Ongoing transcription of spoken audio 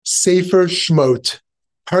Sefer Shmot,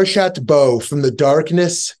 Parshat Bo, from the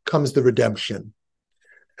darkness comes the redemption.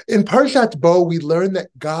 In Parshat Bo, we learn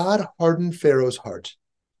that God hardened Pharaoh's heart.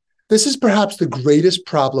 This is perhaps the greatest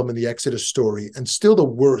problem in the Exodus story and still the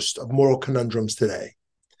worst of moral conundrums today.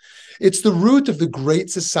 It's the root of the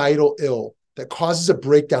great societal ill that causes a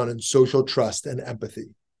breakdown in social trust and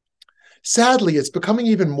empathy. Sadly, it's becoming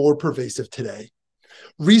even more pervasive today.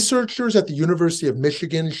 Researchers at the University of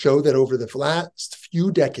Michigan show that over the last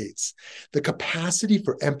few decades, the capacity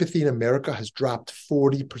for empathy in America has dropped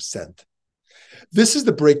 40%. This is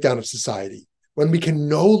the breakdown of society, when we can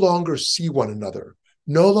no longer see one another,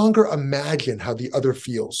 no longer imagine how the other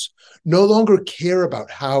feels, no longer care about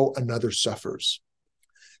how another suffers.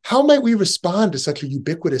 How might we respond to such a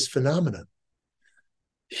ubiquitous phenomenon?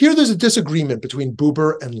 Here there's a disagreement between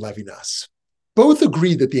Buber and Levinas. Both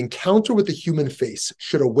agree that the encounter with the human face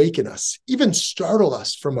should awaken us, even startle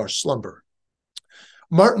us from our slumber.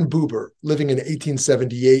 Martin Buber, living in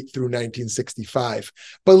 1878 through 1965,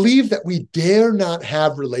 believed that we dare not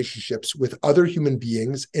have relationships with other human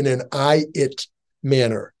beings in an I-it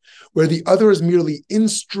manner, where the other is merely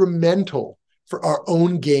instrumental for our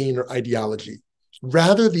own gain or ideology.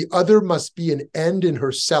 Rather, the other must be an end in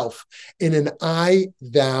herself in an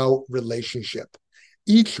I-thou relationship.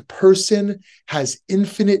 Each person has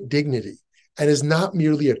infinite dignity and is not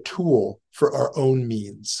merely a tool for our own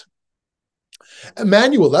means.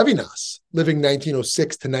 Emmanuel Levinas, living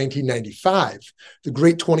 1906 to 1995, the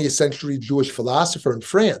great 20th century Jewish philosopher in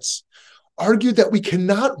France, argued that we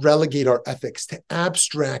cannot relegate our ethics to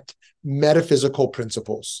abstract metaphysical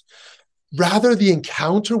principles. Rather, the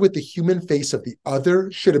encounter with the human face of the other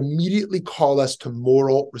should immediately call us to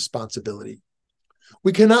moral responsibility.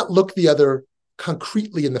 We cannot look the other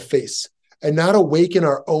concretely in the face and not awaken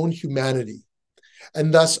our own humanity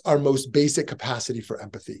and thus our most basic capacity for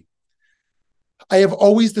empathy. I have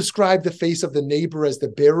always described the face of the neighbor as the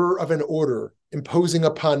bearer of an order imposing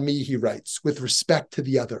upon me, he writes, with respect to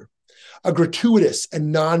the other, a gratuitous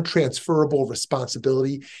and non-transferable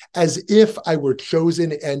responsibility as if I were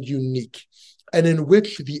chosen and unique, and in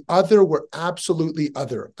which the other were absolutely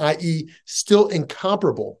other, i.e., still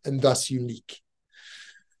incomparable and thus unique.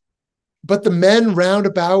 But the men round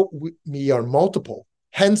about me are multiple,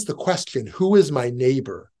 hence the question, who is my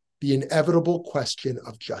neighbor? The inevitable question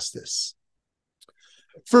of justice.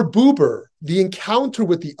 For Buber, the encounter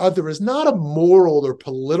with the other is not a moral or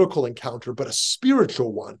political encounter, but a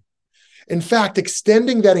spiritual one. In fact,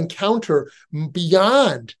 extending that encounter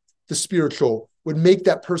beyond the spiritual would make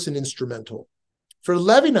that person instrumental. For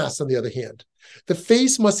Levinas, on the other hand, the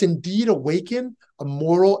face must indeed awaken a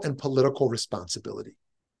moral and political responsibility.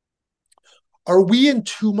 Are we in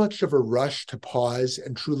too much of a rush to pause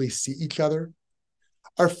and truly see each other?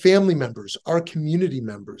 Our family members, our community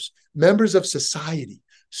members, members of society,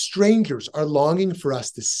 strangers are longing for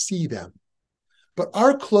us to see them. But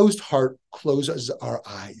our closed heart closes our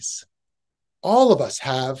eyes. All of us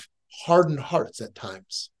have hardened hearts at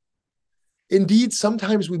times. Indeed,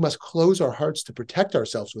 sometimes we must close our hearts to protect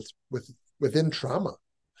ourselves within trauma.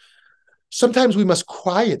 Sometimes we must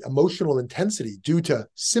quiet emotional intensity due to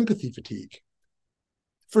sympathy fatigue.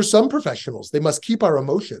 For some professionals, they must keep our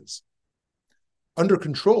emotions under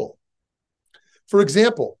control. For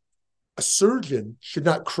example, a surgeon should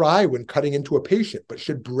not cry when cutting into a patient, but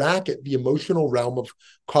should bracket the emotional realm of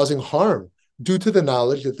causing harm due to the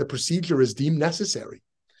knowledge that the procedure is deemed necessary.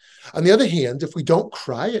 On the other hand, if we don't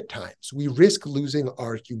cry at times, we risk losing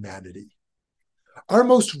our humanity. Our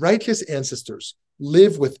most righteous ancestors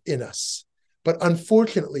live within us, but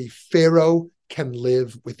unfortunately, Pharaoh can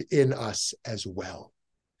live within us as well.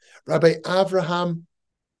 Rabbi Avraham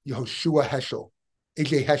Yehoshua Heschel,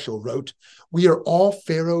 A.J. Heschel, wrote, "We are all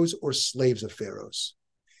pharaohs or slaves of pharaohs.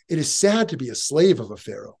 It is sad to be a slave of a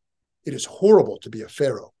pharaoh. It is horrible to be a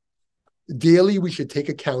pharaoh. Daily, we should take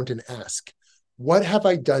account and ask, what have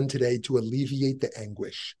I done today to alleviate the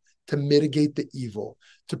anguish, to mitigate the evil,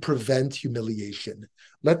 to prevent humiliation?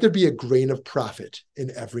 Let there be a grain of profit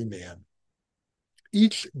in every man."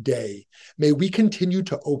 Each day, may we continue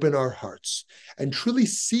to open our hearts and truly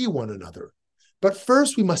see one another. But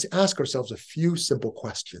first, we must ask ourselves a few simple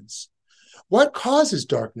questions. What causes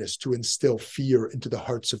darkness to instill fear into the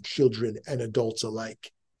hearts of children and adults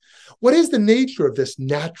alike? What is the nature of this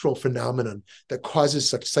natural phenomenon that causes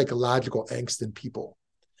such psychological angst in people?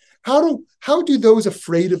 How do those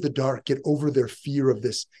afraid of the dark get over their fear of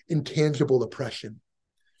this intangible oppression?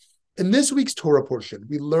 In this week's Torah portion,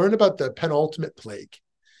 we learn about the penultimate plague,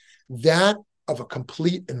 that of a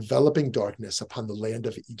complete enveloping darkness upon the land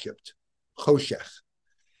of Egypt, Choshech.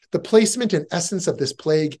 The placement and essence of this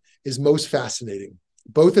plague is most fascinating.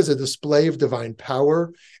 both as a display of divine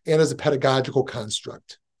power and as a pedagogical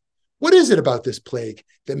construct. What is it about this plague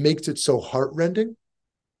that makes it so heartrending?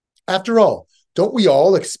 After all, don't we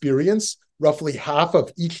all experience roughly half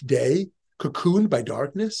of each day cocooned by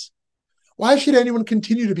darkness? Why should anyone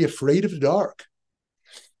continue to be afraid of the dark?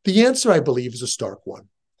 The answer, I believe, is a stark one.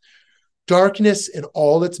 Darkness in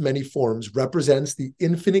all its many forms represents the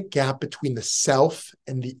infinite gap between the self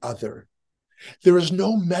and the other. There is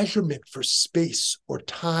no measurement for space or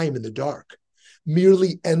time in the dark,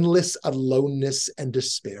 merely endless aloneness and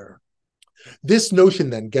despair. This notion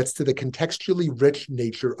then gets to the contextually rich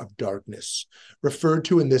nature of darkness, referred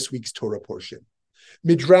to in this week's Torah portion.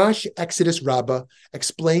 Midrash Exodus Rabbah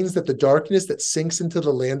explains that the darkness that sinks into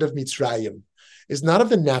the land of Mitzrayim is not of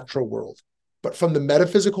the natural world, but from the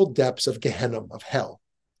metaphysical depths of Gehenna, of hell.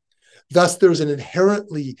 Thus, there's an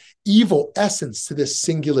inherently evil essence to this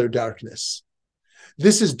singular darkness.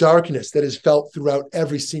 This is darkness that is felt throughout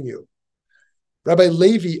every sinew. Rabbi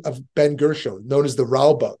Levi of Ben Gershon, known as the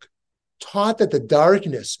Ralbag, taught that the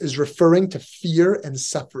darkness is referring to fear and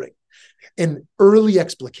suffering, an early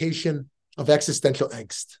explication of existential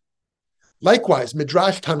angst. Likewise,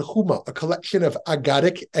 Midrash Tanhuma, a collection of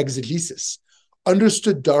Agadic exegesis,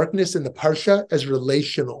 understood darkness in the Parsha as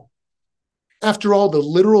relational. After all, the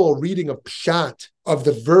literal reading of Pshat of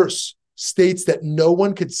the verse states that no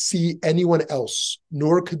one could see anyone else,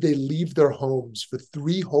 nor could they leave their homes for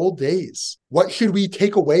 3 whole days. What should we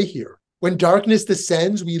take away here? When darkness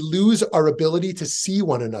descends, we lose our ability to see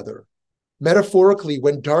one another. Metaphorically,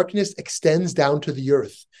 when darkness extends down to the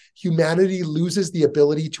earth, humanity loses the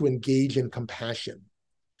ability to engage in compassion.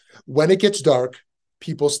 When it gets dark,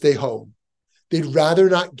 people stay home. They'd rather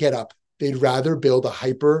not get up. They'd rather build a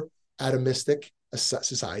hyper-atomistic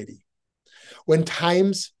society. When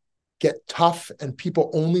times get tough and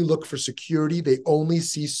people only look for security, they only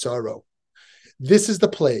see sorrow. This is the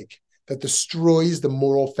plague that destroys the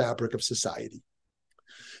moral fabric of society.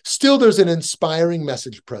 Still, there's an inspiring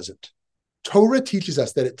message present. Torah teaches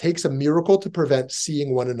us that it takes a miracle to prevent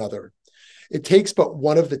seeing one another. It takes but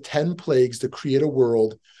one of the 10 plagues to create a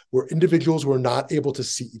world where individuals were not able to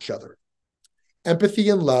see each other. Empathy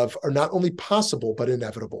and love are not only possible, but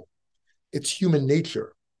inevitable. It's human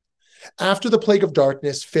nature. After the plague of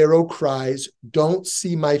darkness, Pharaoh cries, "Don't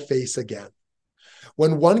see my face again."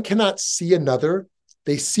 When one cannot see another,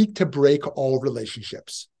 they seek to break all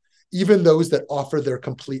relationships, even those that offer their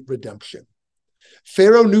complete redemption.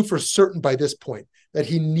 Pharaoh knew for certain by this point that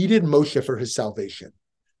he needed Moshe for his salvation.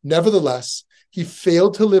 Nevertheless, he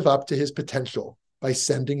failed to live up to his potential by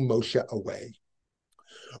sending Moshe away.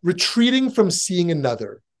 Retreating from seeing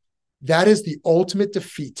another, that is the ultimate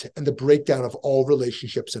defeat and the breakdown of all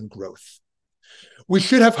relationships and growth. We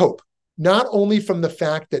should have hope, not only from the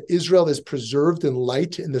fact that Israel is preserved in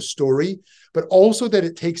light in the story, but also that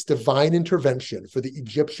it takes divine intervention for the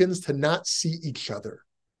Egyptians to not see each other.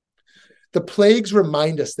 The plagues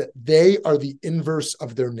remind us that they are the inverse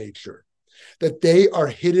of their nature, that they are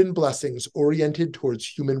hidden blessings oriented towards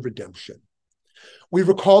human redemption. We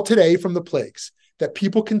recall today from the plagues that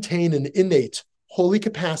people contain an innate, holy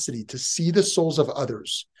capacity to see the souls of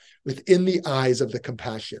others within the eyes of the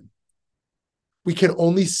compassion. We can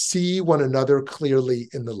only see one another clearly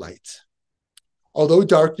in the light. Although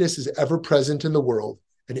darkness is ever present in the world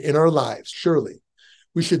and in our lives, surely,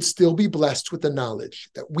 we should still be blessed with the knowledge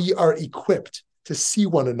that we are equipped to see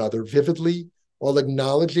one another vividly while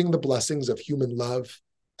acknowledging the blessings of human love,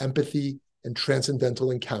 empathy, and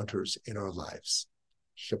transcendental encounters in our lives.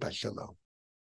 Shabbat Shalom.